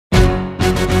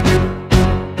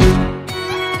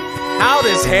How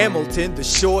does Hamilton, the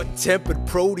short-tempered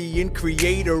protean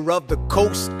creator of the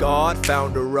Coast Guard,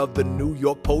 founder of the New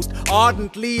York Post,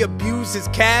 ardently abuse his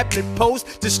cabinet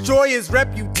post, destroy his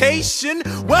reputation?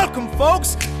 Welcome,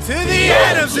 folks, to the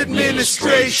Adams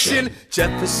administration.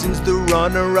 Jefferson's the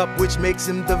runner-up, which makes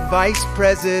him the vice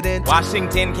president.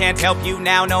 Washington can't help you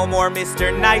now, no more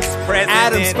Mr. Nice President.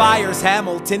 Adams fires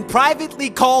Hamilton, privately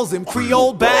calls him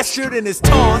Creole bastard in his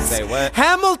taunts. Say what?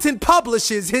 Hamilton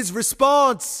publishes his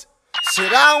response.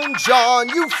 Sit down, John,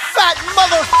 you fat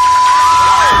mother.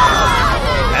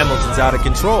 Hamilton's out of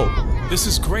control. This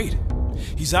is great.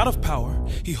 He's out of power,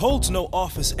 he holds no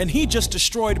office, and he just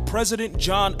destroyed President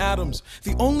John Adams,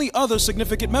 the only other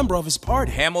significant member of his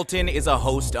party. Hamilton is a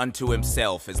host unto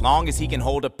himself. As long as he can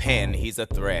hold a pen, he's a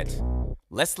threat.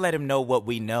 Let's let him know what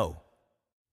we know.